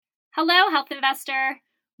Hello, Health Investor.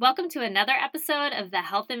 Welcome to another episode of the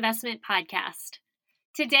Health Investment Podcast.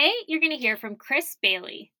 Today, you're going to hear from Chris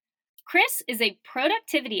Bailey. Chris is a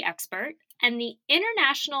productivity expert and the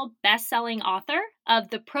international best-selling author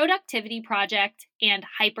of The Productivity Project and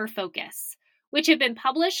Hyperfocus, which have been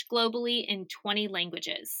published globally in 20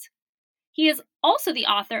 languages. He is also the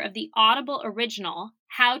author of the Audible original,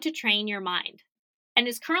 How to Train Your Mind, and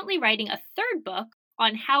is currently writing a third book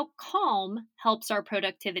on how calm helps our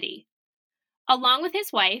productivity. Along with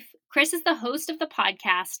his wife, Chris is the host of the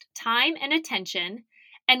podcast Time and Attention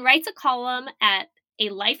and writes a column at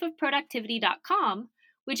alifeofproductivity.com,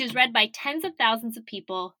 which is read by tens of thousands of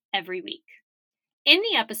people every week. In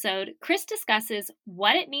the episode, Chris discusses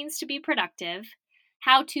what it means to be productive,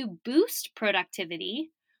 how to boost productivity,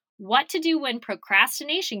 what to do when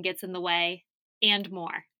procrastination gets in the way, and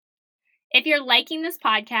more. If you're liking this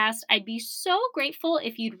podcast, I'd be so grateful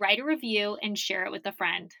if you'd write a review and share it with a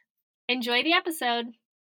friend. Enjoy the episode.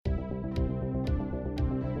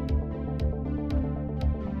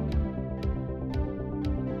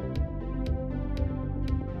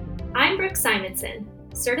 I'm Brooke Simonson,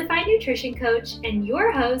 certified nutrition coach and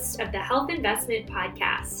your host of the Health Investment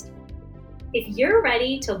Podcast. If you're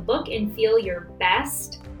ready to look and feel your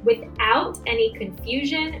best without any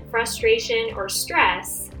confusion, frustration, or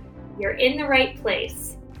stress, you're in the right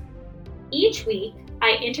place. Each week,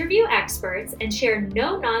 I interview experts and share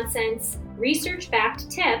no-nonsense, research-backed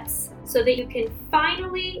tips so that you can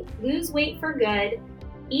finally lose weight for good,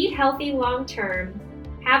 eat healthy long-term,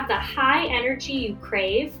 have the high energy you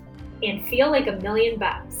crave, and feel like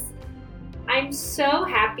 $1,000,000. I'm so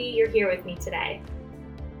happy you're here with me today.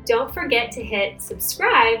 Don't forget to hit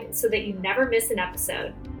subscribe so that you never miss an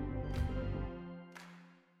episode.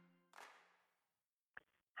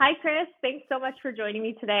 Hi, Chris. Thanks so much for joining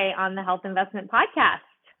me today on the Health Investment Podcast.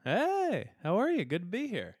 Hey, how are you? Good to be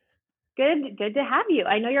here. Good to have you.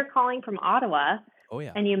 I know you're calling from Ottawa. Oh,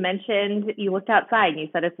 yeah. And you mentioned you looked outside and you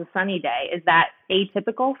said it's a sunny day. Is that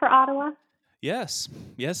atypical for Ottawa? Yes,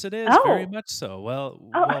 it is. Very much so. Well,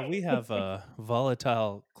 we have a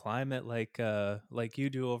volatile climate like you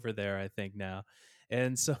do over there, I think now.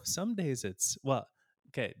 And so some days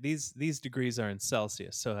okay, these degrees are in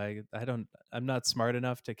Celsius, so I'm not smart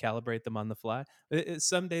enough to calibrate them on the fly.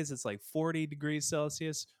 Some days it's like 40 degrees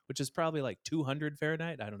Celsius, which is probably like 200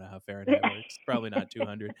 Fahrenheit. I don't know how Fahrenheit works. Probably not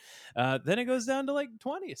 200. Then it goes down to like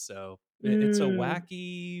 20. So it's a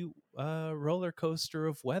wacky roller coaster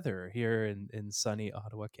of weather here in sunny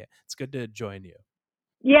Ottawa. It's good to join you.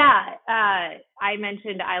 Yeah, I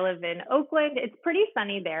mentioned I live in Oakland. It's pretty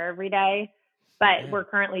sunny there every day, but we're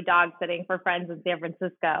currently dog sitting for friends in San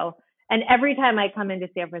Francisco. And every time I come into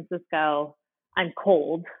San Francisco, I'm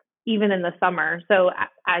cold, even in the summer. So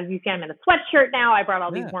as you see, I'm in a sweatshirt now. I brought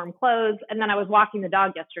all these warm clothes. And then I was walking the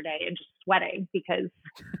dog yesterday and just sweating because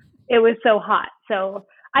it was so hot. So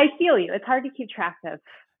I feel you. It's hard to keep track of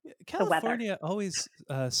California always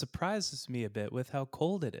surprises me a bit with how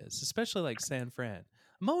cold it is, especially like San Fran.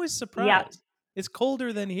 I'm always surprised. Yep. It's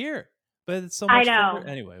colder than here, but it's so much further.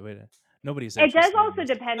 Anyway, nobody's It does also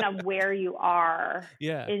depend on where you are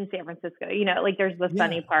in San Francisco. You know, like there's the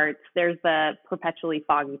sunny parts, there's the perpetually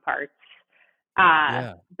foggy parts.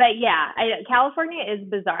 But California is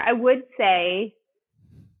bizarre. I would say,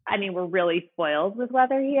 I mean, we're really spoiled with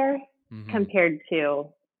weather here compared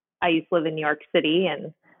to, I used to live in New York City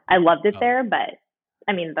and I loved it there, but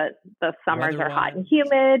I mean, the summers are hot and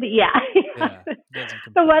humid. Yeah.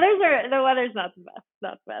 The weather's not the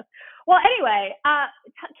best. Well, anyway,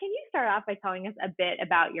 can you start off by telling us a bit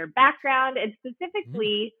about your background and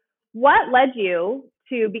specifically what led you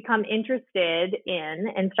to become interested in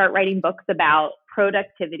and start writing books about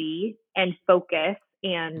productivity and focus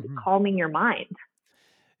and calming your mind?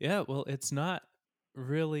 Yeah, well, it's not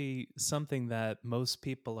really something that most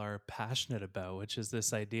people are passionate about, which is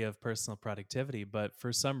this idea of personal productivity. But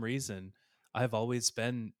for some reason, I've always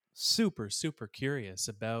been super, super curious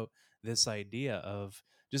about this idea of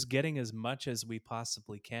just getting as much as we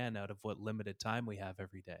possibly can out of what limited time we have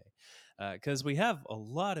every day. Because we have a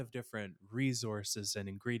lot of different resources and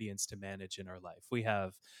ingredients to manage in our life. We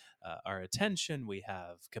have our attention, we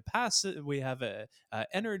have capacity, we have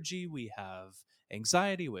energy, we have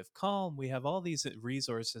anxiety, with calm, we have all these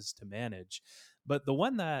resources to manage. But the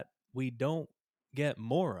one that we don't get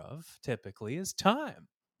more of typically is time.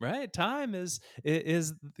 Right, time is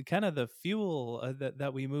kind of the fuel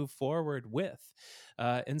that we move forward with,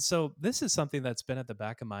 and so this is something that's been at the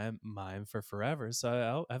back of my mind for forever.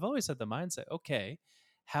 So I've always had the mindset: okay,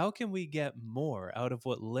 how can we get more out of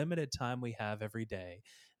what limited time we have every day?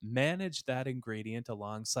 Manage that ingredient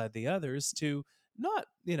alongside the others to not,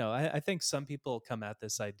 I think some people come at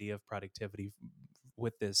this idea of productivity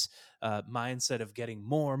with this mindset of getting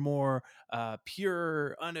more and more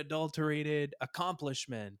pure, unadulterated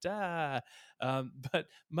accomplishment. But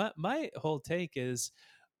my whole take is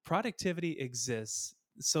productivity exists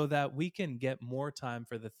so that we can get more time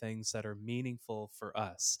for the things that are meaningful for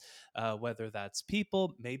us, whether that's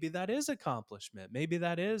people, maybe that is accomplishment, maybe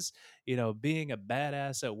that is, being a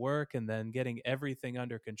badass at work and then getting everything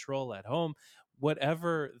under control at home.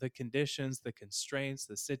 Whatever the conditions, the constraints,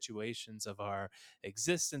 the situations of our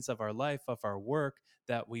existence, of our life, of our work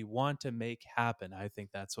that we want to make happen, I think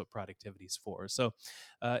that's what productivity is for. So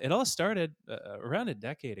it all started around a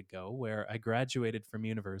decade ago, where I graduated from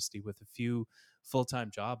university with a few full time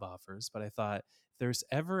job offers. But I thought, if there's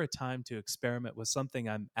ever a time to experiment with something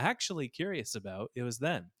I'm actually curious about, it was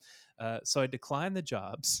then. So I declined the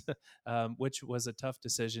jobs, which was a tough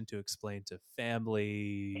decision to explain to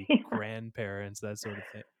family, grandparents, that sort of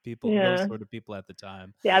thing, people, those sort of people at the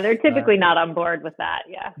time. Yeah, they're typically not on board with that.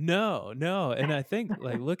 Yeah. No. And I think,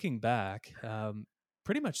 like, looking back,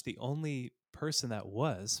 pretty much the only person that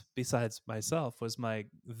was, besides myself, was my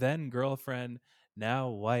then girlfriend, now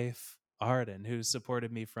wife, Arden, who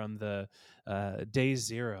supported me from the day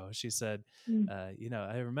zero. She said,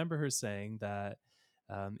 I remember her saying that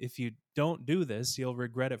if you don't do this, you'll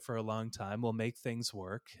regret it for a long time. We'll make things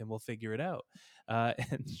work and we'll figure it out.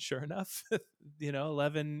 And sure enough,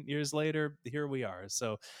 11 years later, here we are.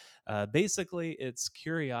 So basically, it's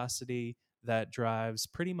curiosity that drives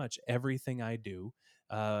pretty much everything I do.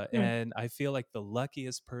 And I feel like the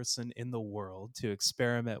luckiest person in the world to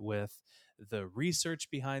experiment with the research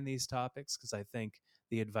behind these topics, because I think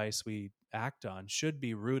the advice we act on should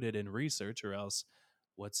be rooted in research, or else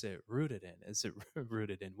what's it rooted in? Is it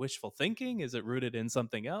rooted in wishful thinking? Is it rooted in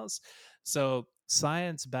something else? So,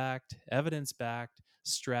 science backed, evidence backed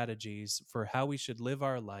strategies for how we should live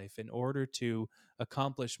our life in order to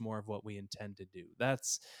accomplish more of what we intend to do.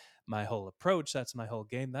 That's my whole approach. That's my whole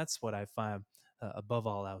game. That's what I find, above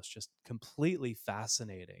all else, just completely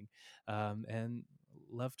fascinating, and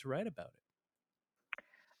love to write about it.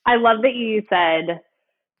 I love that you said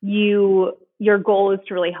your goal is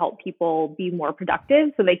to really help people be more productive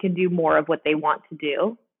so they can do more of what they want to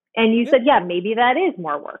do. And you said, yeah, maybe that is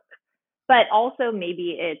more work, but also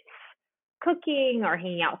maybe it's cooking or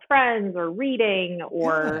hanging out with friends or reading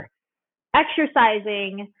or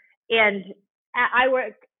exercising. And I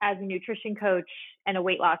work as a nutrition coach and a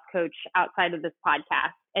weight loss coach outside of this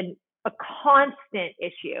podcast. And a constant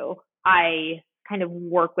issue I kind of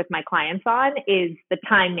work with my clients on is the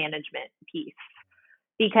time management piece,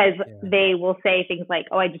 because they will say things like,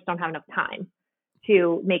 oh, I just don't have enough time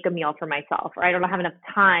to make a meal for myself, or I don't have enough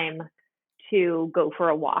time to go for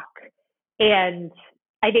a walk. And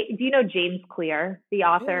I think, do you know James Clear, the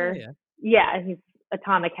author? Yeah, he's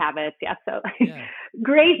Atomic Habits. Yeah, so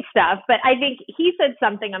great stuff. But I think he said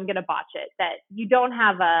something, I'm going to botch it, that you don't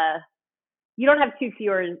have too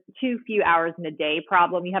few hours in a day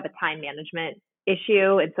problem. You have a time management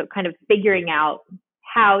issue. And so kind of figuring out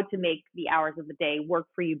how to make the hours of the day work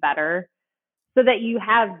for you better so that you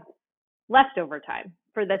have leftover time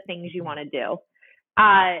for the things you want to do.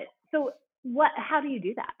 So how do you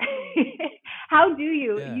do that? How do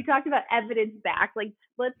you talked about evidence back, like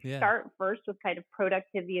let's start first with kind of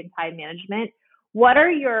productivity and time management. What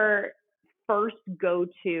are your first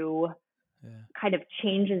go-to kind of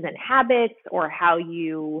changes in habits or how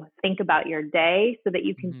you think about your day so that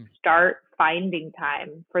you can start finding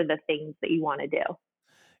time for the things that you want to do?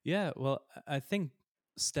 Yeah, well, I think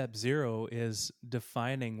step zero is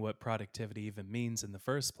defining what productivity even means in the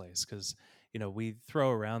first place, because we throw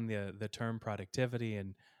around the term productivity,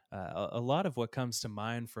 and a lot of what comes to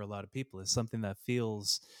mind for a lot of people is something that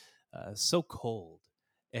feels so cold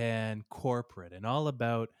and corporate and all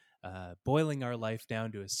about boiling our life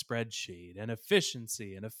down to a spreadsheet and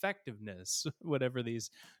efficiency and effectiveness, whatever these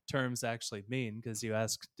terms actually mean, because you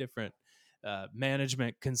ask different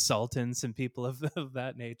management consultants and people of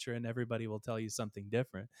that nature, and everybody will tell you something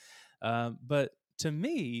different. But to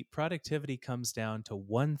me, productivity comes down to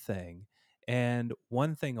one thing and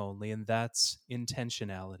one thing only, and that's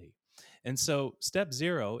intentionality. And so step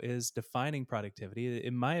zero is defining productivity.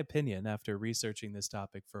 In my opinion, after researching this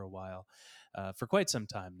topic for a while, for quite some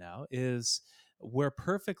time now, is we're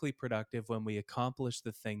perfectly productive when we accomplish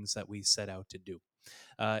the things that we set out to do.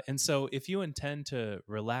 And so if you intend to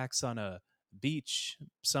relax on a beach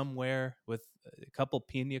somewhere with a couple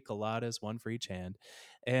pina coladas, one for each hand,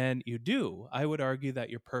 and you do, I would argue that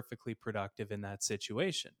you're perfectly productive in that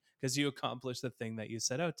situation because you accomplish the thing that you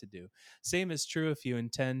set out to do. Same is true if you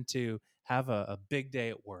intend to have a big day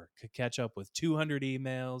at work, catch up with 200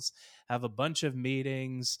 emails, have a bunch of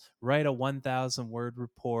meetings, write a 1,000 word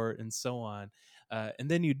report, and so on. And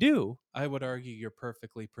then you do, I would argue you're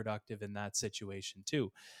perfectly productive in that situation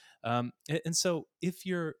too. And so if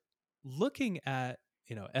you're looking at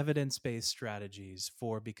evidence-based strategies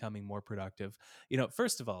for becoming more productive,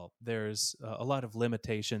 first of all, there's a lot of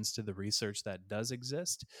limitations to the research that does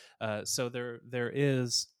exist. So there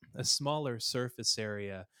is a smaller surface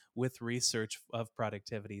area with research of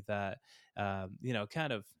productivity that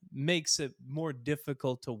kind of makes it more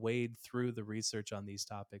difficult to wade through the research on these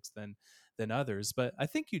topics than others. But I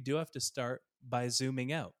think you do have to start by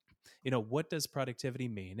zooming out. What does productivity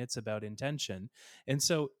mean? It's about intention. And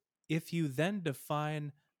so if you then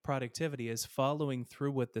define productivity as following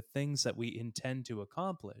through with the things that we intend to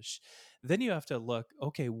accomplish, then you have to look,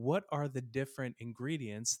 okay, what are the different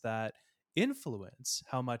ingredients that influence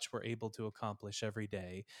how much we're able to accomplish every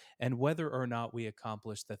day and whether or not we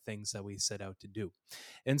accomplish the things that we set out to do.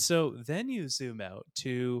 And so then you zoom out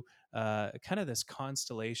to kind of this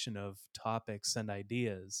constellation of topics and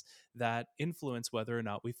ideas that influence whether or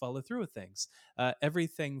not we follow through with things.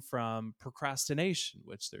 Everything from procrastination,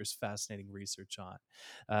 which there's fascinating research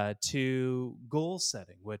on, to goal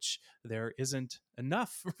setting, which there isn't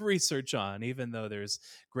enough research on, even though there's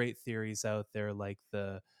great theories out there like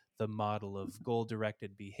the model of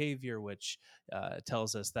goal-directed behavior, which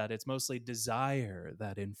tells us that it's mostly desire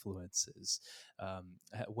that influences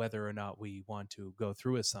whether or not we want to go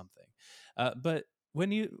through with something. But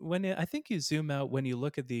I think you zoom out, when you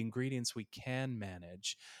look at the ingredients we can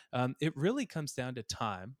manage, it really comes down to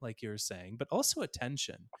time, like you were saying, but also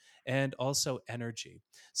attention and also energy.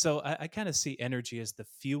 So I kind of see energy as the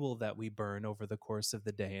fuel that we burn over the course of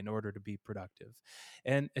the day in order to be productive.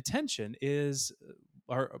 And attention is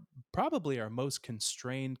probably our most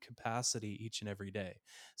constrained capacity each and every day.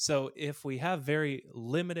 So if we have very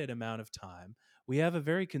limited amount of time, we have a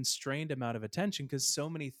very constrained amount of attention because so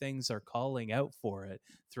many things are calling out for it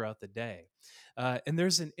throughout the day. And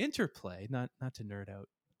there's an interplay, not to nerd out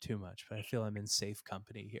too much, but I feel I'm in safe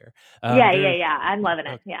company here. Yeah. I'm loving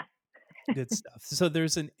it. Yeah. Good stuff. So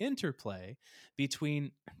there's an interplay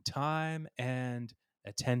between time and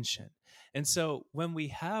attention. And so when we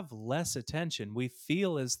have less attention, we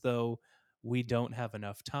feel as though we don't have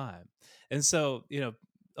enough time. And so,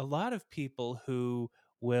 a lot of people who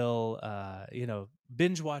will,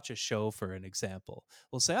 binge watch a show, for an example,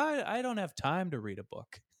 will say, I don't have time to read a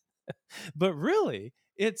book. But really,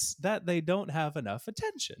 it's that they don't have enough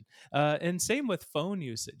attention. And same with phone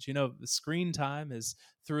usage. The screen time is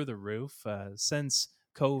through the roof. Since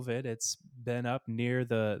COVID, it's been up near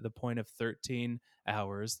the point of 13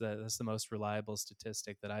 hours. That's the most reliable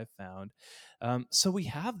statistic that I've found. So we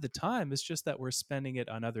have the time. It's just that we're spending it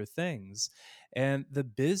on other things. And the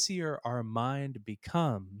busier our mind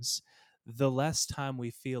becomes, the less time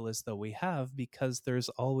we feel as though we have, because there's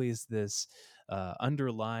always this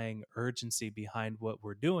underlying urgency behind what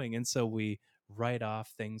we're doing. And so we write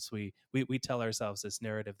off things. We tell ourselves this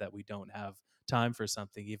narrative that we don't have time for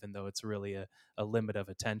something, even though it's really a limit of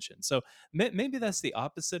attention. So maybe that's the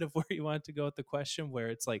opposite of where you want to go with the question, where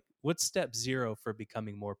it's like, what's step zero for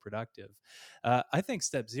becoming more productive? I think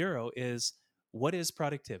step zero is, what is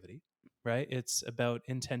productivity, right? It's about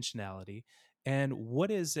intentionality. And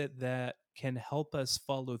what is it that can help us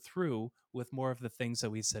follow through with more of the things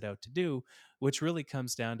that we set out to do, which really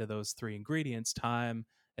comes down to those three ingredients: time,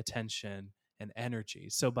 attention, and energy.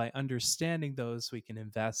 So by understanding those, we can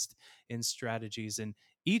invest in strategies in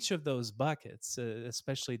each of those buckets,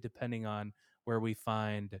 especially depending on where we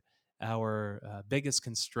find our biggest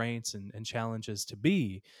constraints and challenges to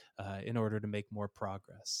be, in order to make more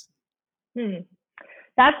progress.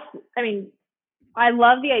 I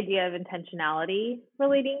love the idea of intentionality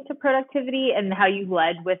relating to productivity, and how you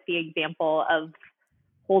led with the example of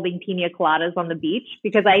holding pina coladas on the beach,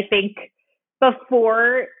 because I think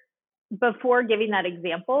before giving that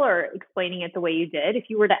example or explaining it the way you did, if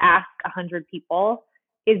you were to ask 100 people,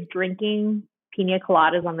 is drinking pina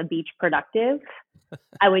coladas on the beach productive?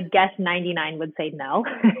 I would guess 99 would say no.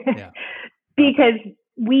 Yeah. Because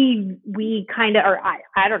we kind of, or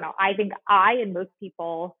I don't know, I think I and most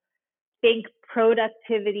people think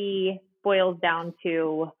productivity boils down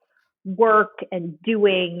to work and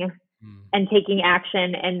doing and taking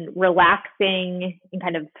action, and relaxing and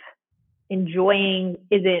kind of enjoying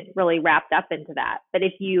isn't really wrapped up into that. But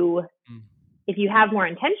if you if you have more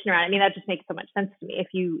intention around it, I mean, that just makes so much sense to me. If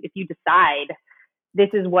you decide this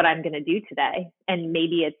is what I'm going to do today, and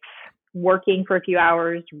maybe it's working for a few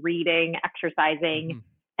hours, reading, exercising,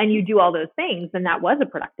 and you do all those things, then that was a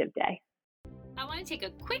productive day. I want to take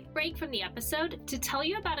a quick break from the episode to tell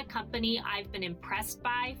you about a company I've been impressed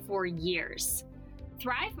by for years.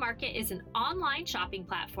 Thrive Market is an online shopping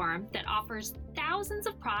platform that offers thousands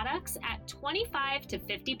of products at 25 to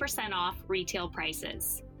 50% off retail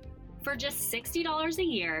prices. For just $60 a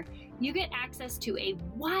year, you get access to a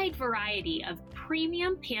wide variety of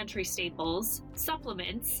premium pantry staples,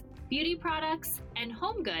 supplements, beauty products, and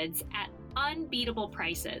home goods at unbeatable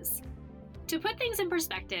prices. To put things in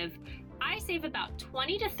perspective, I save about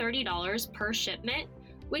 $20 to $30 per shipment,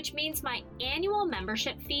 which means my annual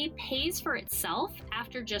membership fee pays for itself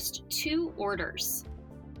after just 2 orders.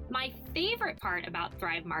 My favorite part about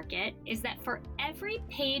Thrive Market is that for every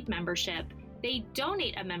paid membership, they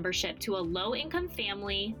donate a membership to a low-income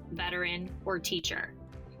family, veteran, or teacher.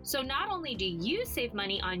 So not only do you save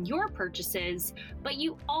money on your purchases, but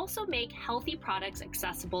you also make healthy products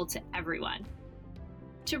accessible to everyone.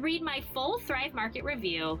 To read my full Thrive Market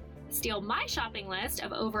review, steal my shopping list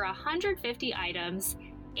of over 150 items,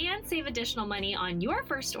 and save additional money on your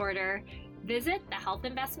first order, visit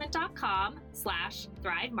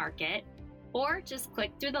thehealthinvestment.com/Thrive Market, or just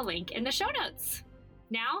click through the link in the show notes.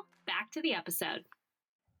 Now, back to the episode.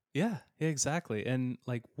 Yeah, exactly. And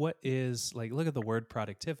like, what is like, look at the word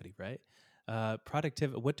productivity, right?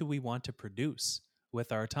 Productivity, what do we want to produce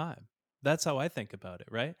with our time? That's how I think about it,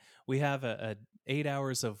 right? We have a 8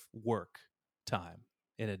 hours of work time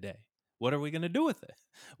in a day. What are we going to do with it?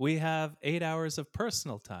 We have 8 hours of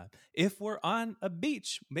personal time. If we're on a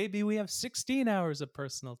beach, maybe we have 16 hours of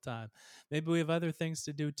personal time. Maybe we have other things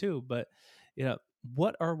to do too. But,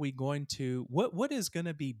 what are we going to, what is going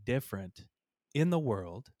to be different in the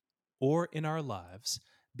world or in our lives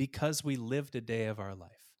because we lived a day of our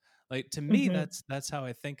life? Like, to me, that's how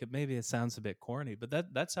I think of. Maybe it sounds a bit corny, but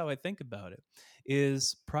that's how I think about it.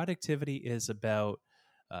 Is productivity is about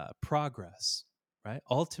progress, right?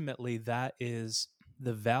 Ultimately, that is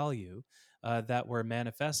the value that we're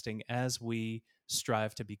manifesting as we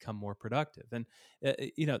strive to become more productive. And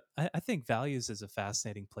I think values is a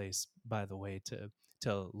fascinating place, by the way,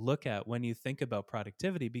 to look at when you think about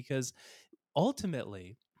productivity, because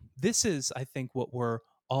ultimately, this is, I think, what we're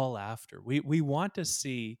all after. We want to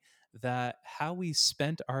see that how we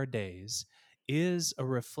spent our days is a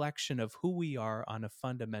reflection of who we are on a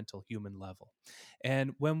fundamental human level.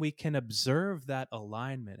 And when we can observe that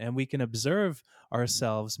alignment and we can observe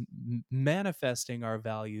ourselves manifesting our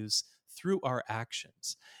values through our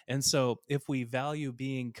actions. And so if we value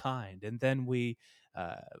being kind, and then we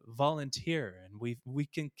volunteer, and we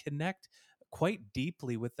can connect quite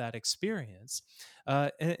deeply with that experience.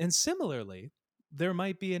 And similarly, there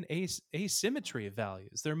might be an asymmetry of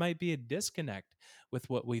values. There might be a disconnect with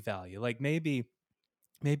what we value. Like maybe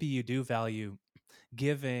you do value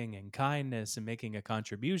giving and kindness and making a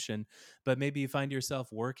contribution, but maybe you find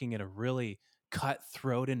yourself working in a really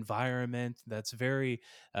cutthroat environment that's very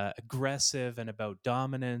aggressive and about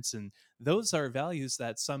dominance. And those are values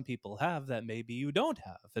that some people have that maybe you don't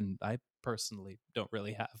have. And I personally don't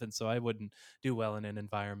really have. And so I wouldn't do well in an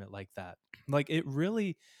environment like that. Like, it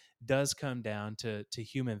really does come down to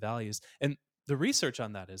human values. And the research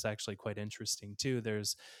on that is actually quite interesting too.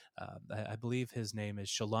 There's, I believe his name is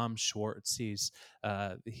Shalom Schwartz.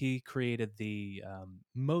 He created the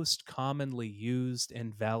most commonly used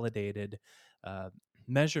and validated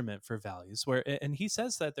measurement for values, and he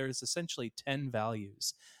says that there's essentially 10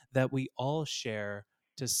 values that we all share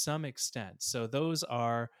to some extent. So those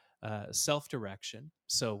are self-direction.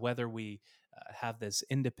 So whether we have this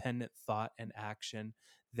independent thought and action,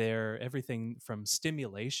 everything from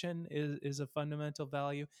stimulation is a fundamental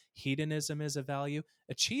value. Hedonism is a value.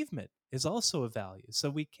 Achievement is also a value.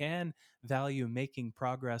 So we can value making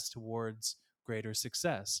progress towards greater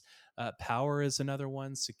success. Power is another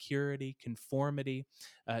one. Security, conformity,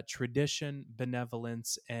 tradition,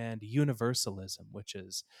 benevolence, and universalism, which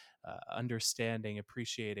is understanding,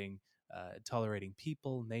 appreciating, tolerating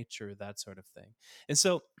people, nature, that sort of thing. And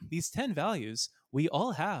so these 10 values we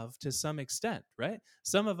all have to some extent, right?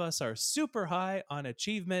 Some of us are super high on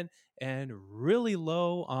achievement and really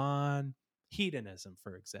low on hedonism,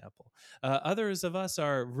 for example. Others of us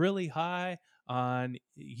are really high on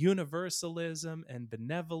universalism and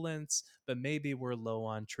benevolence, but maybe we're low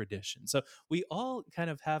on tradition. So we all kind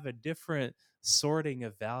of have a different sorting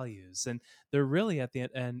of values, and they're really at the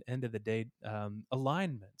end of the day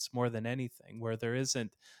alignments more than anything, where there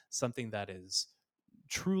isn't something that is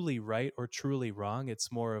truly right or truly wrong.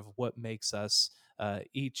 It's more of what makes us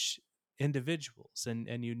each individuals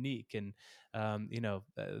and unique, and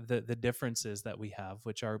the differences that we have,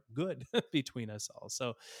 which are good between us all.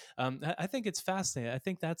 So I think it's fascinating. I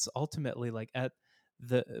think that's ultimately like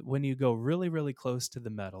when you go really, really close to the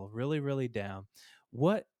metal, really, really down,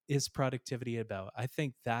 what is productivity about? I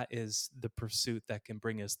think that is the pursuit that can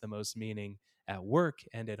bring us the most meaning at work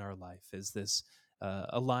and in our life, is this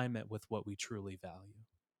alignment with what we truly value.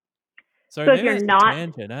 Sorry, so maybe that's a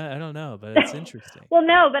tangent. I don't know, but it's interesting. Well,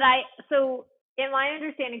 no, but so am I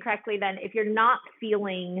understanding correctly then, if you're not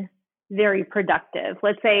feeling very productive,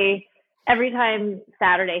 let's say every time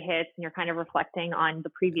Saturday hits and you're kind of reflecting on the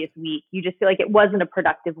previous week, you just feel like it wasn't a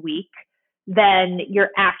productive week, then your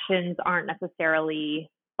actions aren't necessarily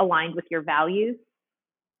aligned with your values?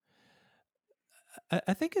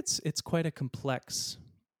 I think it's quite a complex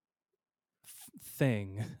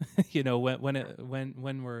thing,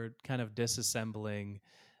 when we're kind of disassembling.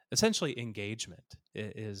 Essentially, engagement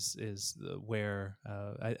is where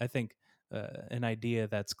I think an idea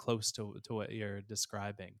that's close to what you're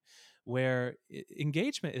describing, where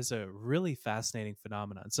engagement is a really fascinating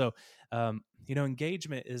phenomenon. So,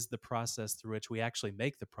 engagement is the process through which we actually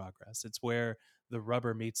make the progress. It's where the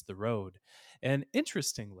rubber meets the road. And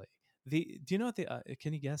interestingly, do you know what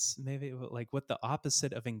can you guess maybe like what the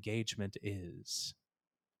opposite of engagement is?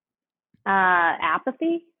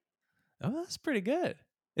 Apathy? Oh, that's pretty good.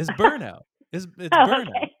 It's burnout. It's burnout.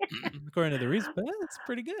 Okay. According to the reason, but that's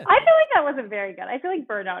pretty good. I feel like that wasn't very good. I feel like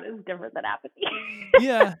burnout is different than apathy.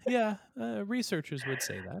 Yeah. Researchers would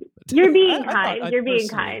say that. But you're being kind. You're being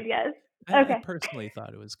kind. Yes. Okay. I personally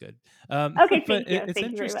thought it was good. Okay. Thank you. It's thank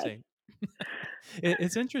interesting. You very much.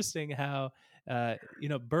 It's interesting how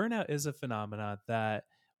burnout is a phenomenon that,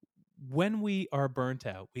 when we are burnt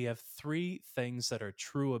out, we have three things that are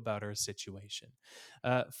true about our situation.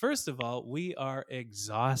 First of all, we are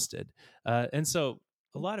exhausted. And so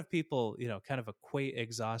a lot of people, kind of equate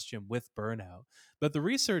exhaustion with burnout. But the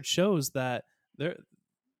research shows that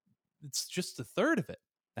it's just a third of it,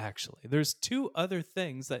 actually. There's two other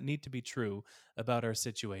things that need to be true about our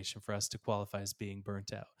situation for us to qualify as being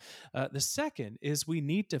burnt out. The second is we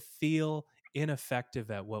need to feel ineffective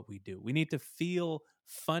at what we do. We need to feel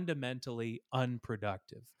fundamentally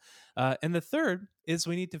unproductive. And the third is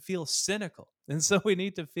we need to feel cynical. And so we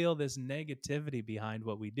need to feel this negativity behind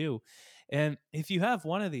what we do. And if you have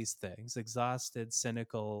one of these things, exhausted,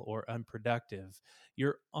 cynical, or unproductive,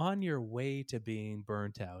 you're on your way to being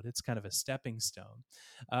burnt out. It's kind of a stepping stone.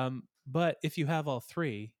 But if you have all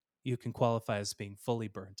three, you can qualify as being fully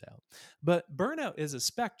burnt out. But burnout is a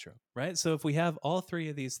spectrum, right? So if we have all three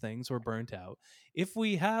of these things, we're burnt out. If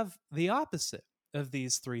we have the opposite of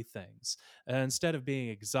these three things, instead of being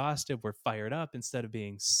exhausted, we're fired up. Instead of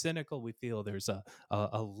being cynical, we feel there's a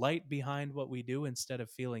light behind what we do. Instead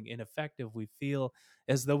of feeling ineffective, we feel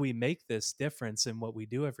as though we make this difference in what we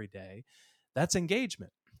do every day. That's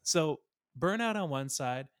engagement. So burnout on one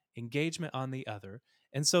side, engagement on the other.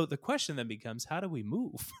 And so the question then becomes, how do we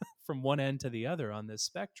move from one end to the other on this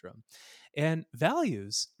spectrum? And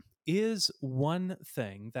values is one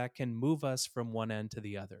thing that can move us from one end to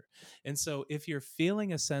the other. And so if you're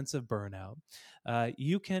feeling a sense of burnout,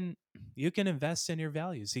 you can invest in your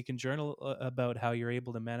values. You can journal about how you're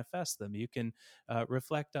able to manifest them. You can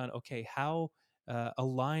reflect on, okay, how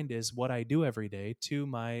aligned is what I do every day to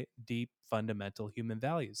my deep fundamental human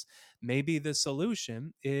values. Maybe the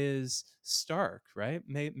solution is stark, right?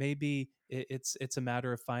 Maybe it's a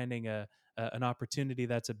matter of finding an opportunity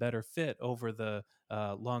that's a better fit over the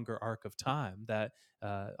longer arc of time that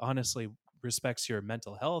honestly respects your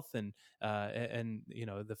mental health and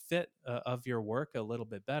the fit of your work a little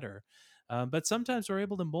bit better. But sometimes we're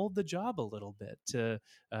able to mold the job a little bit to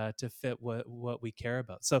fit what we care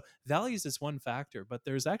about. So values is one factor, but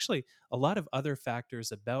there's actually a lot of other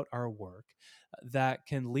factors about our work that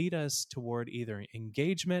can lead us toward either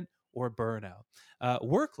engagement or burnout.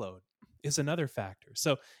 Workload is another factor.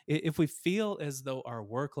 So if we feel as though our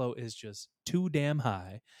workload is just too damn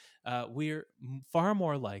high, we're far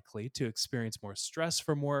more likely to experience more stress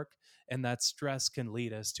from work, and that stress can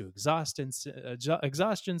lead us to exhaustion,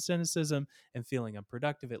 cynicism, and feeling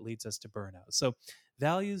unproductive. It leads us to burnout. So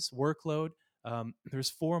values, workload,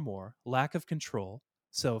 there's four more. Lack of control.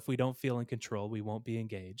 So if we don't feel in control, we won't be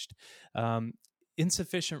engaged.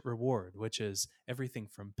 Insufficient reward, which is everything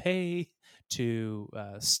from pay to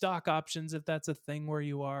stock options, if that's a thing where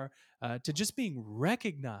you are, to just being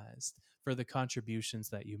recognized for the contributions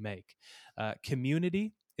that you make.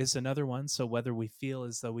 Community is another one. So whether we feel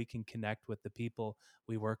as though we can connect with the people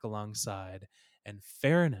we work alongside. And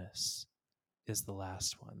fairness is the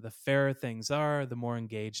last one. The fairer things are, the more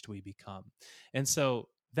engaged we become. And so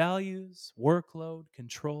values, workload,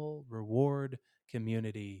 control, reward,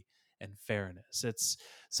 community, and fairness. It's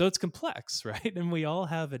complex, right? And we all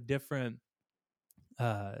have a different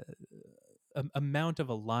amount of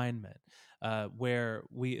alignment where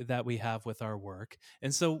we have with our work,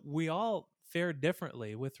 and so we all fare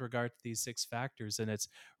differently with regard to these 6 factors, and it's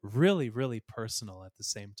really, really personal at the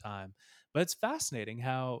same time. But it's fascinating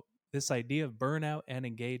how this idea of burnout and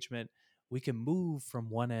engagement, we can move from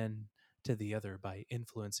one end to the other by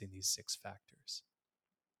influencing these 6 factors.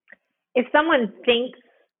 If someone thinks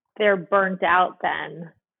they're burnt out,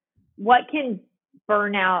 then what can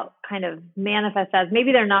burnout kind of manifest as?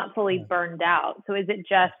 Maybe they're not fully burned out. So is it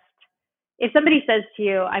just, if somebody says to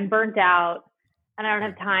you, I'm burnt out and I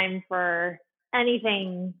don't have time for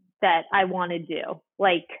anything that I want to do,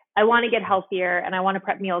 like I want to get healthier and I want to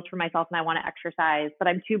prep meals for myself and I want to exercise, but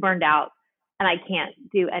I'm too burned out and I can't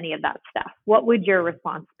do any of that stuff, what would your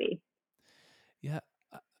response be? Yeah,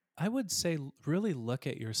 I would say really look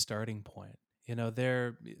at your starting point. You know,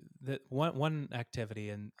 one activity,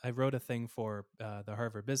 and I wrote a thing for the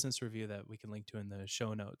Harvard Business Review that we can link to in the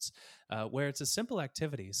show notes, where it's a simple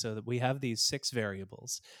activity so that we have these 6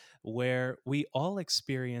 variables where we all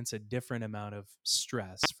experience a different amount of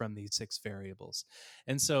stress from these 6 variables.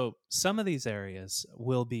 And so some of these areas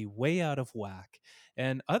will be way out of whack,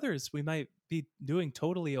 and others we might be doing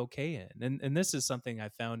totally okay in. And this is something I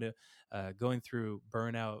found going through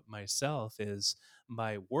burnout myself, is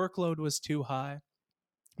my workload was too high.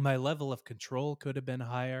 My level of control could have been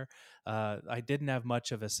higher. I didn't have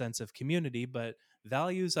much of a sense of community, but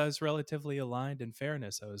values, I was relatively aligned, and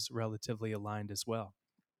fairness, I was relatively aligned as well.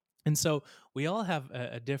 And so we all have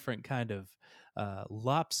a different kind of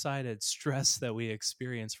lopsided stress that we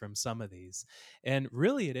experience from some of these. And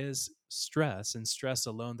really, it is stress and stress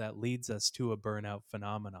alone that leads us to a burnout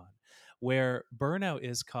phenomenon, where burnout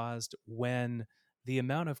is caused when the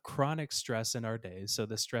amount of chronic stress in our days, so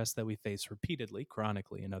the stress that we face repeatedly,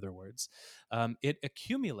 chronically, in other words, it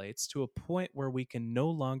accumulates to a point where we can no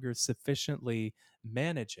longer sufficiently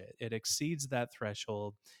manage it. It exceeds that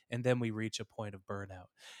threshold, and then we reach a point of burnout.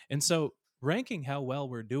 And so ranking how well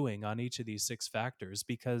we're doing on each of these 6 factors,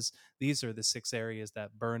 because these are the 6 areas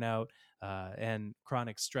that burnout and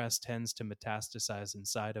chronic stress tends to metastasize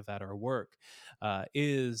inside of at our work,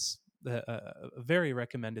 is a very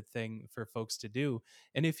recommended thing for folks to do.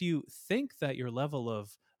 And if you think that your level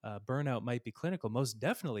of burnout might be clinical, most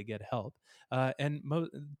definitely get help, and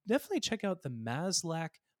definitely check out the Maslach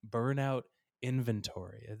Burnout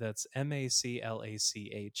Inventory. That's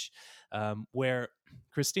MACLACH, where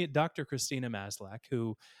Dr. Christina Maslach,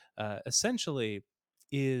 who essentially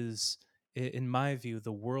is, in my view,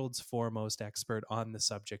 the world's foremost expert on the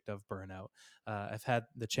subject of burnout. I've had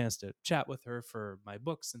the chance to chat with her for my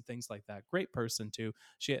books and things like that. Great person too.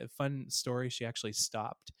 She had a fun story. She actually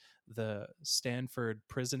stopped the Stanford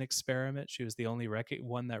prison experiment. She was the only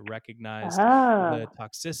one that recognized the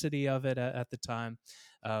toxicity of it at the time.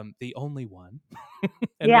 The only one.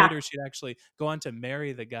 And later she'd actually go on to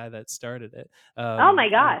marry the guy that started it. Oh my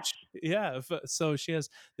gosh. So she has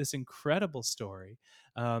this incredible story.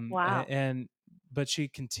 Wow. But she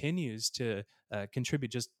continues to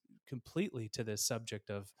contribute just completely to this subject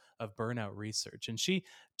of burnout research. And she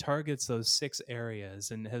targets those 6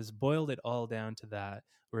 areas and has boiled it all down to that,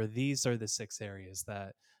 where these are the 6 areas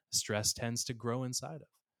that stress tends to grow inside of.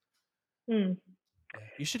 Yeah,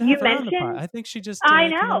 you should have her on the pod. I think she just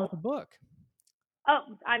came out with a book. Oh,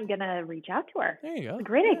 I'm going to reach out to her. There you go. It's a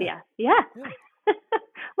great idea. Yeah.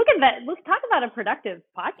 Look at that. Let's talk about a productive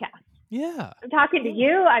podcast. Yeah. I'm talking to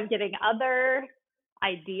you. I'm getting other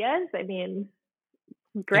ideas. I mean,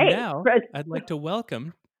 great. And now, I'd like to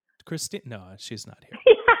welcome Christine. No, she's not here.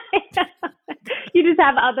 You just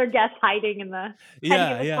have other guests hiding in the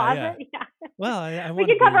closet. Yeah. Well, I want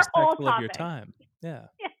to be respectful of your time. Yeah.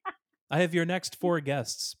 I have your next 4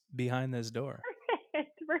 guests behind this door.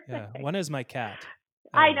 Perfect. Yeah. One is my cat.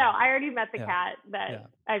 I know. I already met the cat.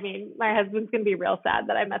 I mean, my husband's going to be real sad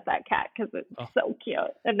that I met that cat because it's so cute.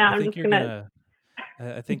 And now I'm just going to...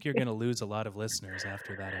 I think you're going to lose a lot of listeners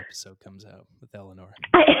after that episode comes out with Eleanor.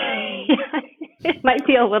 It might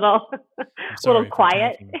be a little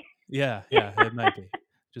quiet. Yeah, it might be.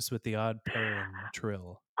 Just with the odd purr and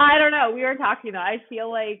trill. I don't know. We were talking though. I feel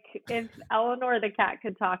like if Eleanor the cat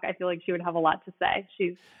could talk, I feel like she would have a lot to say.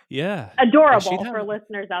 She's adorable for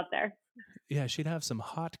listeners out there. Yeah, she'd have some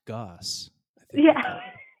hot goss. Yeah.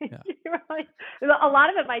 A lot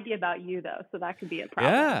of it might be about you though, so that could be a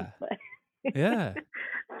problem. Yeah.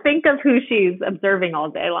 Think of who she's observing all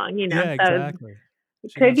day long, you know. Yeah, exactly.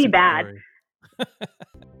 It could be bad.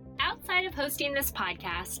 Outside Outside of hosting this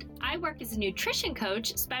podcast, I work as a nutrition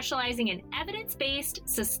coach specializing in evidence-based,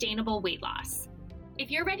 sustainable weight loss.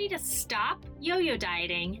 If you're ready to stop yo-yo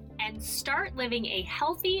dieting and start living a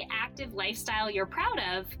healthy, active lifestyle you're proud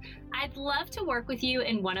of, I'd love to work with you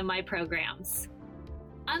in one of my programs.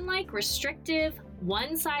 Unlike restrictive,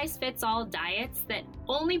 one-size-fits-all diets that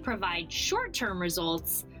only provide short-term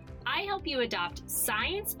results, I help you adopt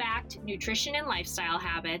science-backed nutrition and lifestyle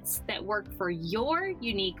habits that work for your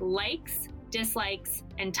unique likes, dislikes,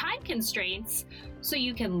 and time constraints so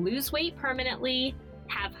you can lose weight permanently,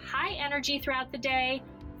 have high energy throughout the day,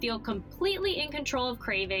 feel completely in control of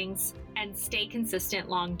cravings, and stay consistent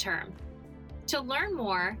long-term. To learn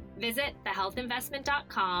more, visit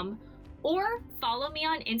thehealthinvestment.com or follow me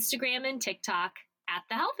on Instagram and TikTok at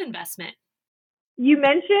The Health Investment. You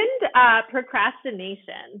mentioned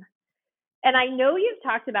procrastination. And I know you've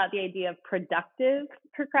talked about the idea of productive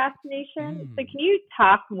procrastination. So can you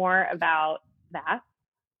talk more about that?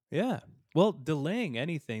 Yeah. Well, delaying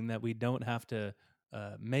anything that we don't have to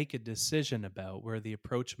make a decision about, where the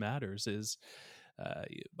approach matters, is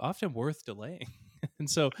often worth delaying. And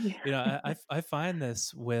so, I find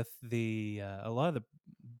this with a lot of the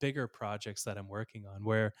bigger projects that I'm working on,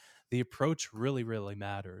 where the approach really, really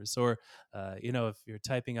matters. Or, if you're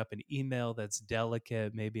typing up an email that's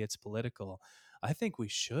delicate, maybe it's political, I think we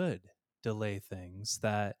should delay things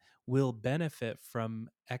that will benefit from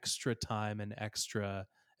extra time and extra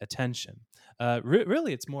attention.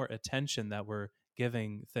 Really, it's more attention that we're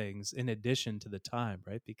giving things in addition to the time,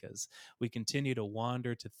 right? Because we continue to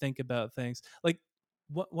wander, to think about things. Like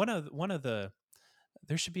one of the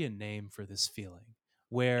there should be a name for this feeling,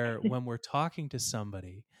 where when we're talking to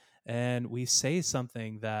somebody and we say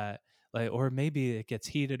something that, like, or maybe it gets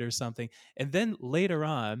heated or something, and then later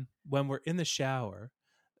on when we're in the shower,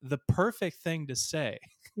 the perfect thing to say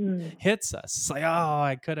hits us. It's like, oh,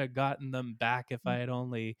 I could have gotten them back if I had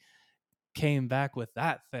only came back with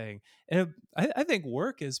that thing. And I think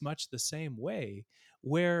work is much the same way,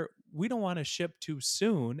 where we don't want to ship too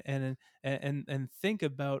soon and think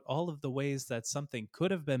about all of the ways that something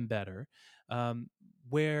could have been better,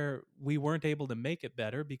 where we weren't able to make it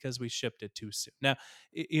better because we shipped it too soon. Now,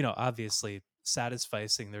 obviously,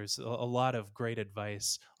 satisficing, there's a lot of great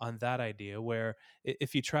advice on that idea, where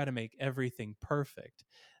if you try to make everything perfect,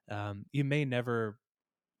 you may never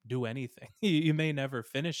do anything. You may never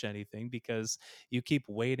finish anything because you keep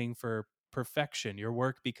waiting for perfection. Your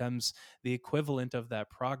work becomes the equivalent of that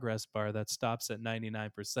progress bar that stops at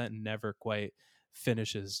 99% and never quite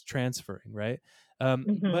finishes transferring, right?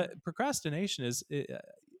 But procrastination is...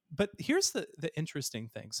 but here's the interesting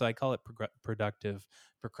thing. So I call it productive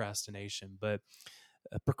procrastination, but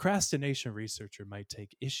a procrastination researcher might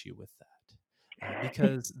take issue with that,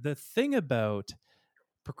 because the thing about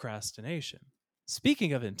procrastination,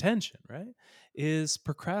 speaking of intention, right, is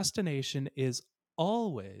procrastination is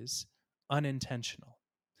always unintentional.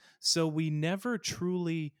 So we never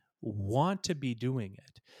truly want to be doing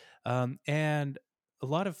it. And a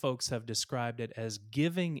lot of folks have described it as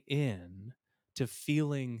giving in to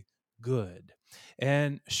feeling good.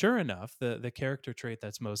 And sure enough, the character trait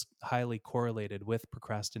that's most highly correlated with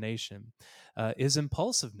procrastination is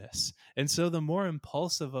impulsiveness. And so the more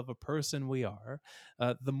impulsive of a person we are,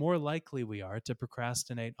 the more likely we are to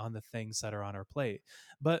procrastinate on the things that are on our plate.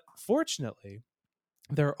 But fortunately,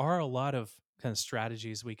 there are a lot of kind of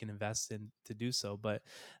strategies we can invest in to do so, but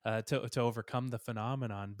to overcome the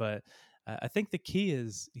phenomenon. But I think the key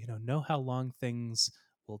is, know how long things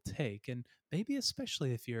will take, and maybe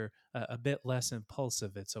especially if you're a bit less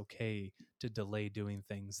impulsive, it's okay to delay doing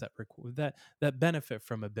things that benefit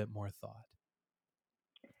from a bit more thought.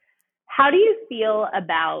 How do you feel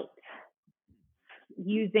about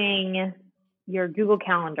using your Google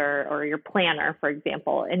Calendar or your planner, for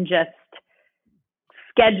example, and just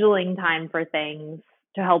scheduling time for things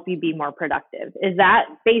to help you be more productive? Is that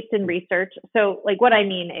based in research? So, like, what I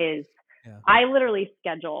mean is, I literally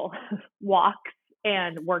schedule walks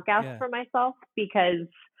and workouts for myself, because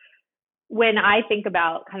when I think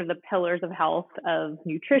about kind of the pillars of health of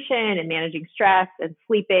nutrition and managing stress and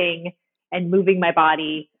sleeping and moving my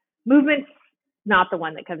body, movement's not the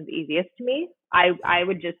one that comes easiest to me. I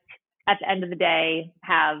would just, at the end of the day,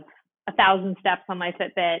 have 1,000 steps on my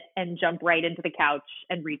Fitbit and jump right into the couch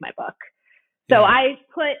and read my book. So I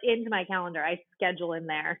put into my calendar, I schedule in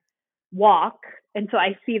there walk. And so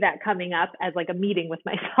I see that coming up as like a meeting with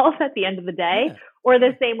myself at the end of the day, or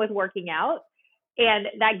the same with working out. And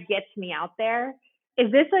that gets me out there.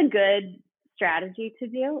 Is this a good strategy to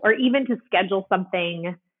do? Or even to schedule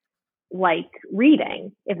something like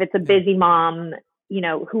reading, if it's a busy mom,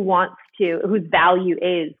 whose value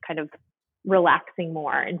is kind of relaxing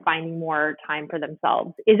more and finding more time for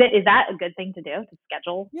themselves. Is that a good thing to do, to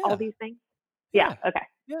schedule all these things? Yeah. Okay.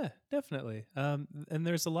 Yeah, definitely. And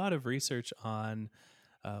there's a lot of research on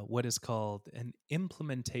what is called an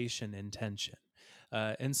implementation intention.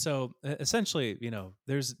 And so essentially,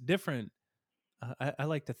 there's different, I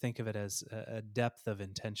like to think of it as a depth of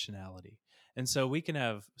intentionality. And so we can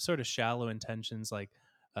have sort of shallow intentions like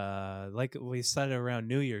we set it around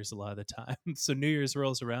New Year's a lot of the time. So New Year's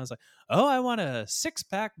rolls around, it's like, oh, I want a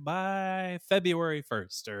 6-pack by February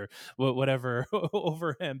 1st, or whatever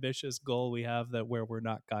over ambitious goal we have where we're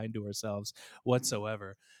not kind to ourselves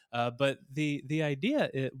whatsoever. But the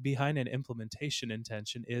idea behind an implementation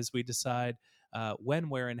intention is we decide when,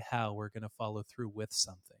 where, and how we're going to follow through with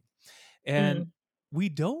something. And we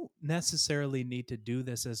don't necessarily need to do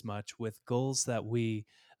this as much with goals that we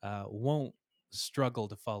won't struggle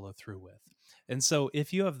to follow through with. And so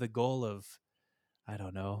if you have the goal of, I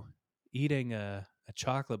don't know, eating a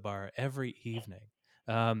chocolate bar every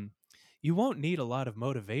evening, you won't need a lot of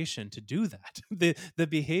motivation to do that. The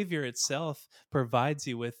behavior itself provides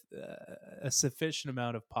you with a sufficient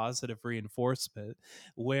amount of positive reinforcement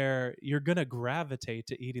where you're going to gravitate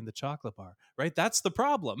to eating the chocolate bar, right? That's the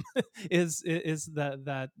problem, is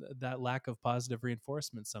that lack of positive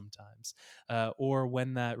reinforcement sometimes, or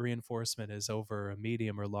when that reinforcement is over a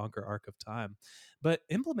medium or longer arc of time. But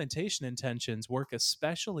implementation intentions work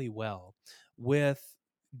especially well with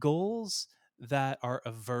goals that are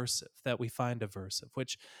aversive, that we find aversive,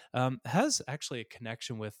 which has actually a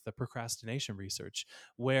connection with the procrastination research,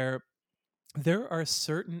 where there are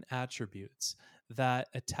certain attributes that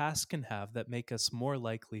a task can have that make us more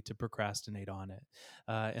likely to procrastinate on it.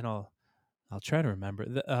 And I'll try to remember.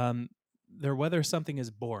 They're whether something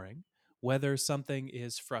is boring, whether something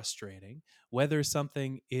is frustrating, whether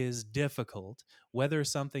something is difficult, whether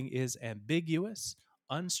something is ambiguous,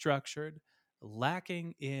 unstructured,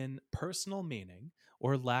 lacking in personal meaning,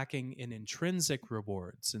 or lacking in intrinsic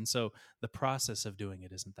rewards. And so the process of doing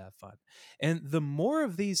it isn't that fun. And the more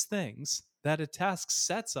of these things that a task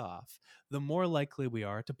sets off, the more likely we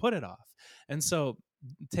are to put it off. And so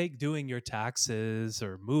take doing your taxes,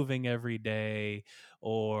 or moving every day,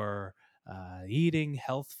 or eating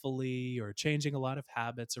healthfully, or changing a lot of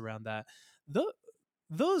habits around that.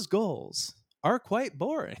 Those goals are quite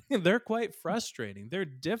boring. They're quite frustrating. They're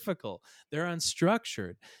difficult. They're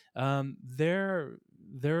unstructured.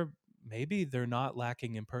 Maybe they're not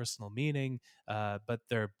lacking in personal meaning, but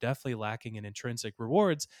they're definitely lacking in intrinsic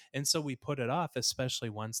rewards. And so we put it off,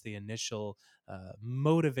 especially once the initial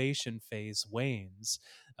motivation phase wanes,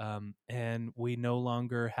 and we no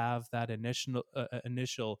longer have that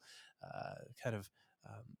initial kind of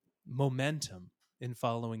momentum in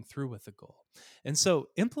following through with the goal. And so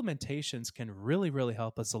implementations can really, really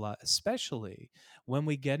help us a lot, especially when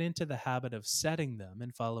we get into the habit of setting them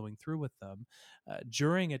and following through with them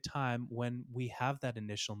during a time when we have that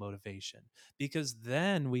initial motivation, because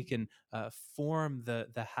then we can form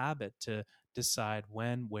the habit to decide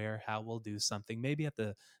when, where, how we'll do something. Maybe at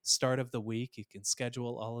the start of the week, you can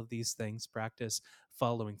schedule all of these things, practice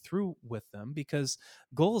following through with them, because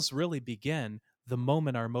goals really begin the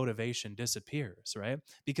moment our motivation disappears, right?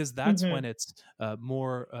 Because that's when it's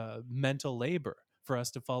more mental labor for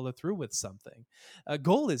us to follow through with something. A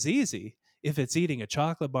goal is easy if it's eating a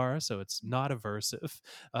chocolate bar, so it's not aversive,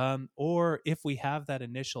 or if we have that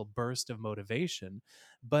initial burst of motivation.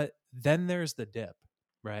 But then there's the dip,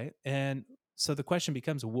 right? And so the question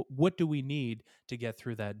becomes, what do we need to get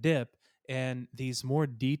through that dip? And these more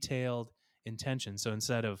detailed intentions. So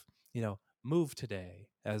instead of, move today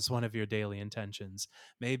as one of your daily intentions,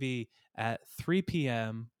 maybe at 3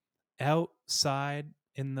 p.m. outside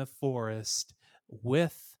in the forest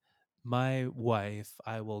with my wife,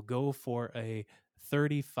 I will go for a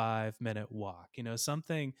 35-minute walk.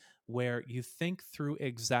 Something where you think through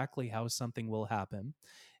exactly how something will happen,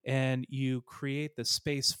 and you create the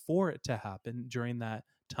space for it to happen during that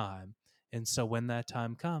time. And so when that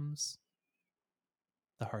time comes,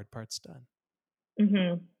 the hard part's done.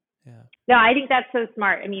 Mm-hmm. Yeah. No, I think that's so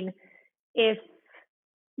smart. I mean, if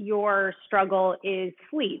your struggle is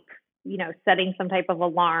sleep, setting some type of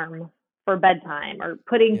alarm for bedtime, or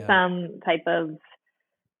putting some type of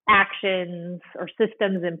actions or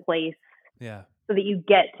systems in place so that you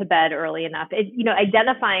get to bed early enough.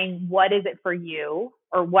 Identifying what is it for you,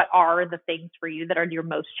 or what are the things for you that are your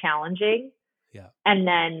most challenging, and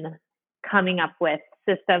then coming up with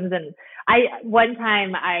systems. And one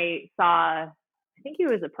time I saw, I think he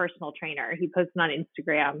was a personal trainer, he posted on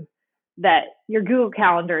Instagram that your Google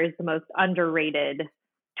Calendar is the most underrated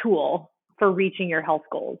tool for reaching your health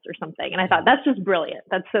goals or something. And I thought, that's just brilliant.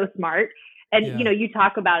 That's so smart. And, you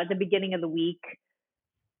talk about at the beginning of the week,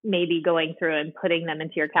 maybe going through and putting them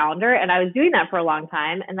into your calendar. And I was doing that for a long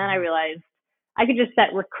time. And then I realized I could just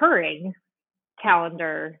set recurring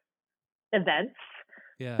calendar events.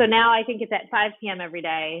 Yeah. So now I think it's at 5 p.m. every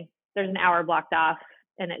day. There's an hour blocked off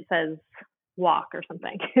and it says walk or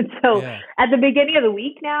something. And so at the beginning of the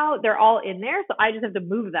week now, they're all in there. So I just have to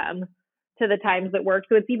move them to the times that work.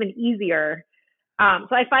 So it's even easier.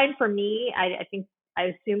 So I find for me, I think, I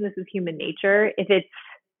assume this is human nature. If it's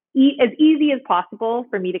as easy as possible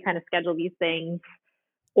for me to kind of schedule these things,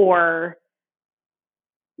 or,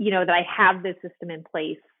 that I have this system in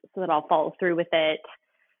place so that I'll follow through with it,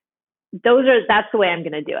 that's the way I'm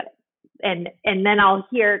going to do it. And then I'll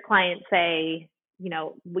hear clients say,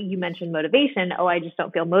 you mentioned motivation. Oh, I just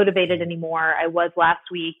don't feel motivated anymore. I was last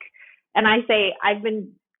week. And I say, I've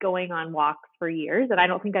been going on walks for years and I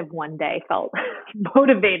don't think I've one day felt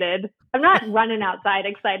motivated. I'm not running outside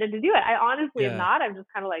excited to do it. I honestly am not. I'm just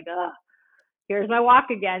kind of like, here's my walk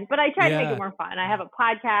again. But I try to make it more fun. I have a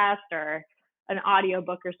podcast or an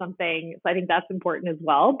audiobook or something. So I think that's important as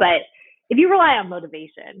well. But if you rely on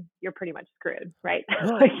motivation, you're pretty much screwed, right?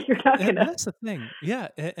 Well, you're not gonna... That's the thing. Yeah.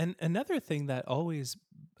 And another thing that always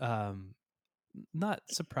not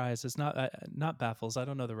surprises, not baffles, I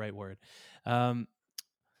don't know the right word.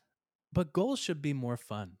 But goals should be more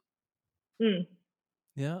fun.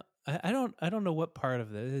 Yeah. I don't know what part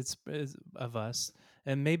of it is of us.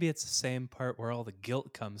 And maybe it's the same part where all the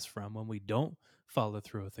guilt comes from when we don't follow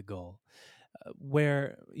through with a goal.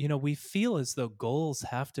 Where, we feel as though goals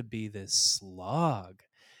have to be this slog.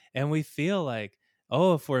 And we feel like,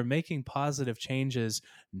 if we're making positive changes,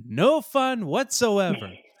 no fun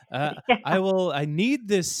whatsoever. I need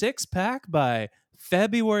this 6-pack by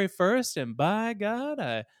February 1st. And by God,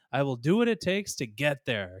 I will do what it takes to get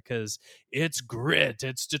there, because it's grit,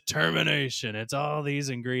 it's determination, it's all these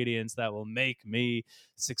ingredients that will make me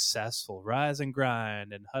successful. Rise and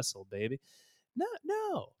grind and hustle, baby.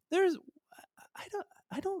 No,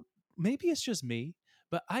 I don't, maybe it's just me,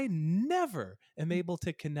 but I never am able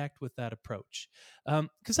to connect with that approach,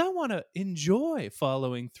 because I want to enjoy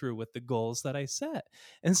following through with the goals that I set.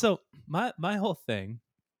 And so my whole thing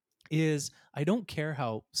is, I don't care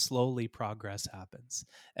how slowly progress happens,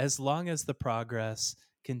 as long as the progress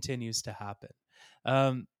continues to happen.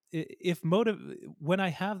 When I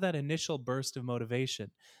have that initial burst of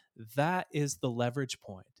motivation, that is the leverage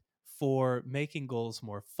point for making goals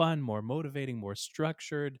more fun, more motivating, more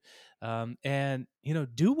structured, and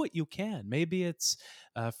do what you can. Maybe it's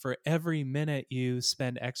for every minute you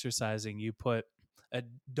spend exercising, you put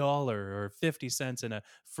 $1 or 50 cents in a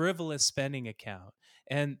frivolous spending account,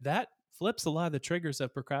 and that flips a lot of the triggers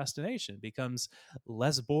of procrastination. It becomes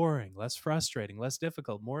less boring, less frustrating, less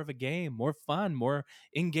difficult, more of a game, more fun, more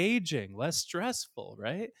engaging, less stressful,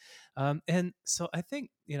 right? And so I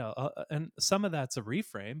think, and some of that's a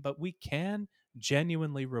reframe, but we can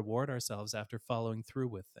genuinely reward ourselves after following through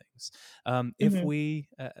with things. If we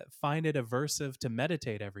find it aversive to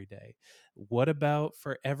meditate every day, what about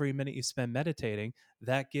for every minute you spend meditating,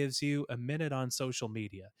 that gives you a minute on social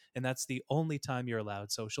media, and that's the only time you're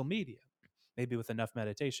allowed social media? Maybe with enough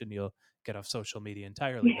meditation, you'll get off social media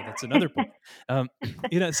entirely, but that's another point.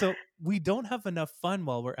 So we don't have enough fun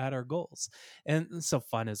while we're at our goals. And so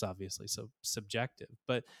fun is obviously so subjective,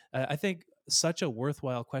 but I think such a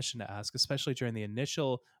worthwhile question to ask, especially during the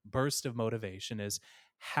initial burst of motivation, is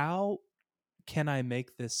how can I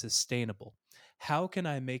make this sustainable? How can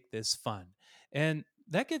I make this fun? And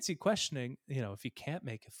that gets you questioning, if you can't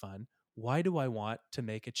make it fun, why do I want to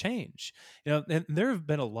make a change? And there have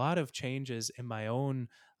been a lot of changes in my own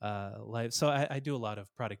life. So I do a lot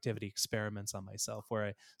of productivity experiments on myself, where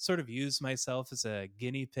I sort of use myself as a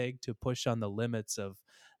guinea pig to push on the limits of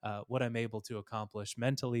what I'm able to accomplish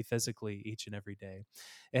mentally, physically, each and every day.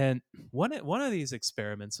 And one of these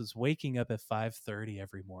experiments was waking up at 5:30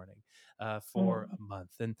 every morning for a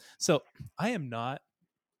month. And so I am not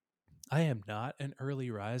an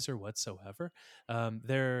early riser whatsoever.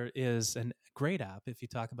 There is a great app, if you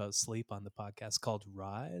talk about sleep on the podcast, called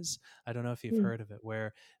Rise. I don't know if you've heard of it,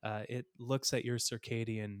 where it looks at your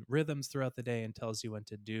circadian rhythms throughout the day and tells you when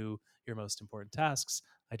to do your most important tasks.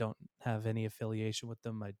 I don't have any affiliation with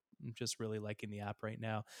them. I'm just really liking the app right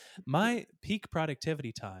now. My peak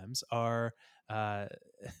productivity times are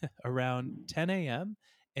around 10 a.m.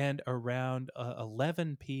 and around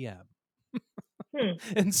 11 p.m.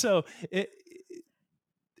 And so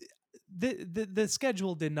the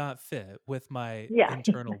schedule did not fit with my Yeah.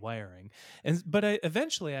 internal wiring. But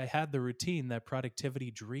eventually I had the routine that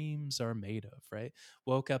productivity dreams are made of, right?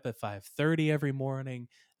 Woke up at 5:30 every morning,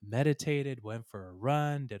 meditated, went for a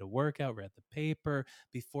run, did a workout, read the paper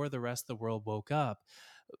before the rest of the world woke up.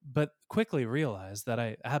 But quickly realized that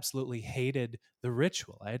I absolutely hated the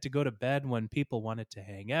ritual. I had to go to bed when people wanted to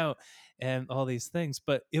hang out and all these things.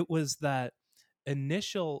 But it was that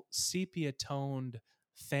initial sepia toned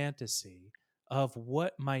fantasy of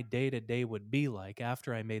what my day to day would be like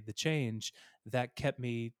after I made the change that kept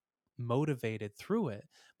me motivated through it.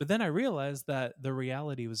 But then I realized that the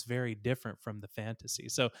reality was very different from the fantasy.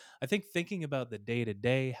 So I think thinking about the day to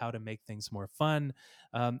day, how to make things more fun,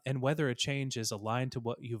 and whether a change is aligned to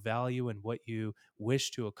what you value and what you wish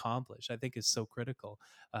to accomplish, I think is so critical.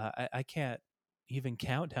 I can't even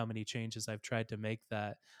count how many changes I've tried to make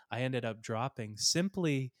that I ended up dropping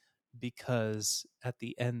simply because at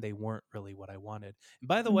the end they weren't really what I wanted. And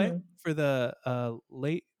by the way, for the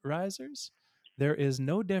late risers, there is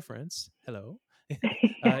no difference. Hello.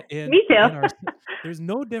 Me too. There's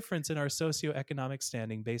no difference in our socioeconomic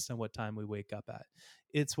standing based on what time we wake up at.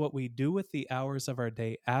 It's what we do with the hours of our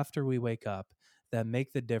day after we wake up that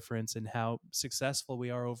make the difference in how successful we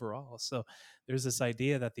are overall. So there's this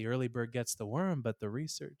idea that the early bird gets the worm, but the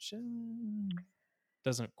research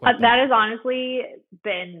doesn't quite. That has honestly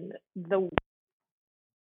been the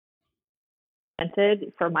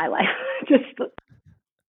for my life. Just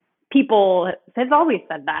people have always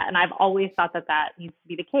said that, and I've always thought that needs to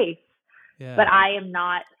be the case. Yeah. But I am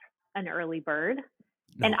not an early bird,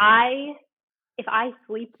 and if I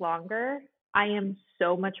sleep longer, I am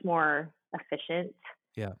so much more efficient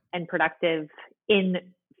and productive in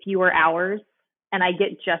fewer hours, and I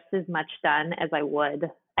get just as much done as I would.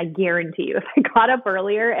 I guarantee you, if I got up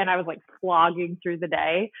earlier and I was like slogging through the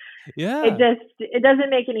day, it doesn't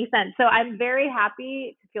make any sense. So I'm very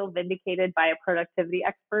happy to feel vindicated by a productivity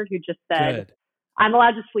expert who just said, I'm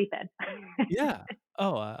allowed to sleep in. Yeah.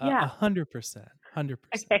 Oh, 100%. 100%.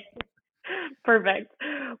 Okay. Perfect.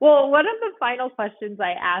 Well, one of the final questions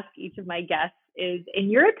I ask each of my guests is, in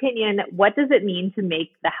your opinion, what does it mean to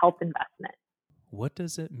make the health investment? What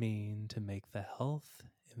does it mean to make the health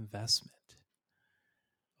investment?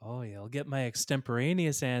 Oh, yeah, I'll get my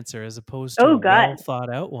extemporaneous answer as opposed to a well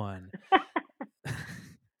thought out one.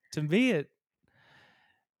 To me,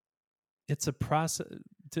 it's a process.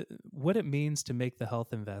 What it means to make the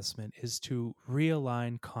health investment is to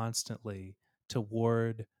realign constantly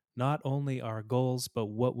toward not only our goals, but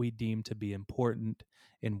what we deem to be important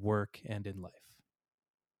in work and in life.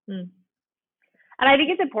 And I think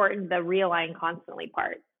it's important, the realign constantly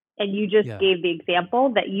part. And you just gave the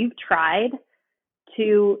example that you've tried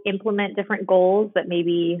to implement different goals that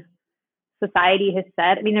maybe society has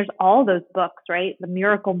set. I mean, there's all those books, right? The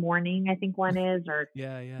Miracle Morning, I think one is, or,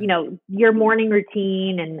 you know, your morning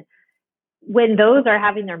routine. And when those are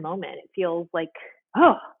having their moment, it feels like,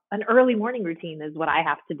 oh, an early morning routine is what I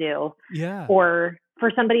have to do. Yeah. Or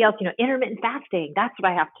for somebody else, you know, intermittent fasting, that's what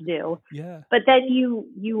I have to do. Yeah. But then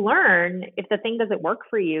you learn, if the thing doesn't work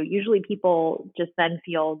for you, usually people just then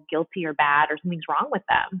feel guilty or bad or something's wrong with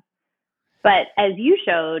them. But as you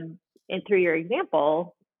showed through your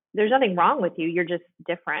example, there's nothing wrong with you. You're just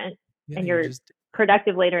different, and you're just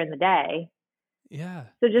productive later in the day. Yeah.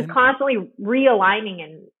 So just constantly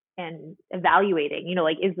realigning and evaluating, you know,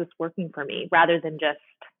 like, is this working for me? Rather than just,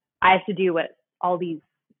 I have to do what all these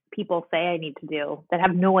people say I need to do that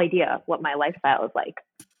have no idea what my lifestyle is like.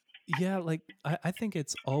 Yeah, like I think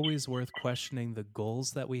it's always worth questioning the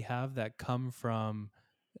goals that we have that come from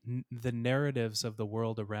the narratives of the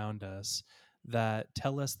world around us that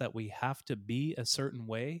tell us that we have to be a certain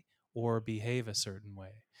way or behave a certain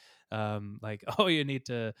way. Like, oh, you need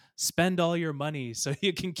to spend all your money so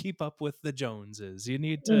you can keep up with the Joneses. You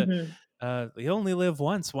need to, you only live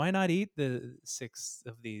once. Why not eat the 6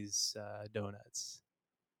 of these donuts?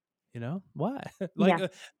 You know, why? Like,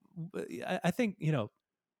 I think, you know,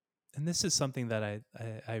 and this is something that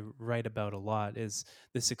I write about a lot, is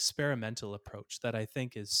this experimental approach that I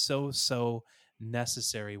think is so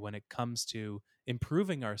necessary when it comes to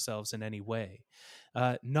improving ourselves in any way.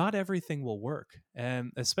 Not everything will work,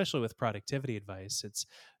 and especially with productivity advice,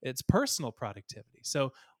 it's personal productivity.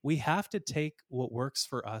 So we have to take what works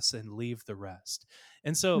for us and leave the rest.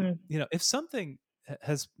 And so, you know, if something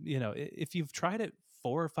has, you know, if you've tried it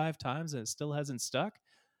 4 or 5 times and it still hasn't stuck,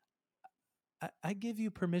 I give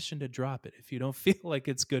you permission to drop it if you don't feel like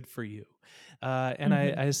it's good for you. And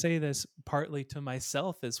I say this partly to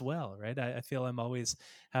myself as well, right? I feel I always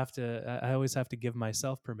have to give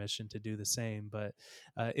myself permission to do the same. But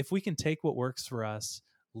if we can take what works for us,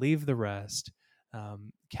 leave the rest,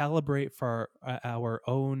 calibrate for our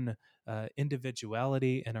own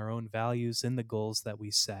individuality and our own values in the goals that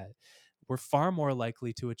we set, we're far more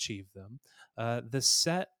likely to achieve them. The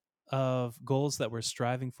set of goals that we're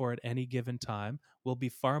striving for at any given time will be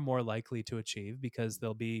far more likely to achieve because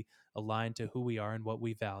they'll be aligned to who we are and what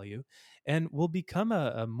we value. And we'll become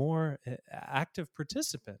a more active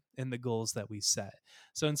participant in the goals that we set.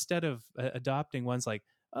 So instead of adopting ones like,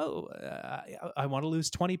 oh, I want to lose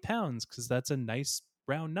 20 pounds because that's a nice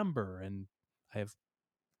round number and I have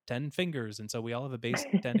 10 fingers. And so we all have a base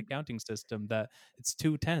 10 accounting system that it's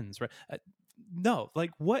 2 10s, right? No,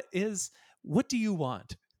 like what do you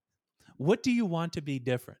want? What do you want to be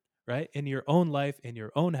different, right? In your own life, in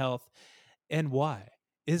your own health, and why?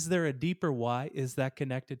 Is there a deeper why? Is that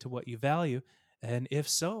connected to what you value? And if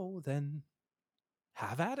so, then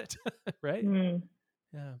have at it, right?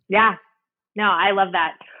 Yeah. Yeah. No, I love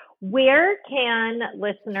that. Where can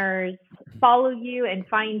listeners follow you and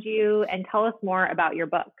find you and tell us more about your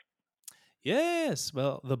books? Yes.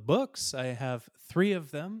 Well, the books, I have 3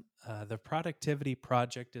 of them. The Productivity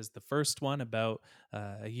Project is the first one, about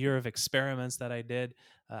a year of experiments that I did.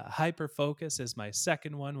 Hyperfocus is my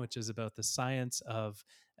second one, which is about the science of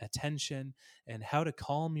attention. And How to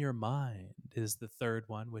Calm Your Mind is the third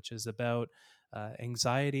one, which is about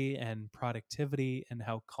anxiety and productivity and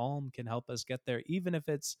how calm can help us get there, even if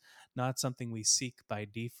it's not something we seek by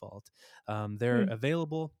default. They're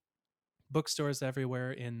available bookstores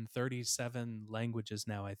everywhere in 37 languages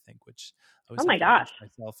now, I think, which I was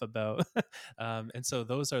myself about. And so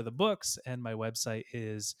those are the books, and my website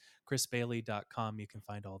is chrisbailey.com. You can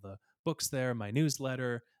find all the books there, my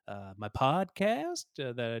newsletter, my podcast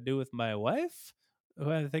that I do with my wife, who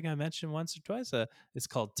I think I mentioned once or twice. It's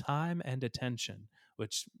called Time and Attention,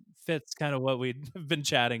 which fits kind of what we've been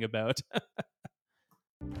chatting about.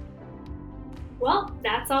 Well,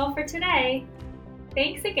 that's all for today.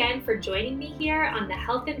 Thanks again for joining me here on the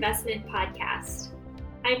Health Investment Podcast.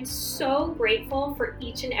 I'm so grateful for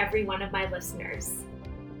each and every one of my listeners.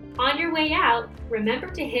 On your way out, remember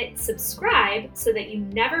to hit subscribe so that you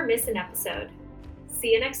never miss an episode.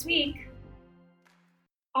 See you next week.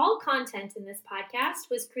 All content in this podcast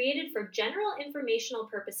was created for general informational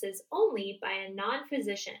purposes only by a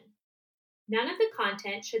non-physician. None of the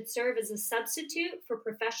content should serve as a substitute for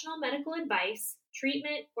professional medical advice,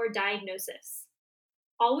 treatment, or diagnosis.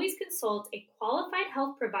 Always consult a qualified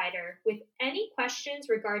health provider with any questions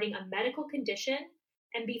regarding a medical condition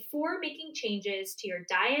and before making changes to your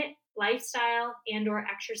diet, lifestyle, and/or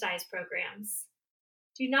exercise programs.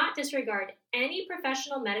 Do not disregard any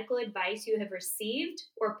professional medical advice you have received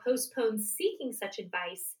or postpone seeking such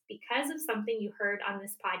advice because of something you heard on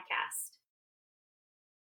this podcast.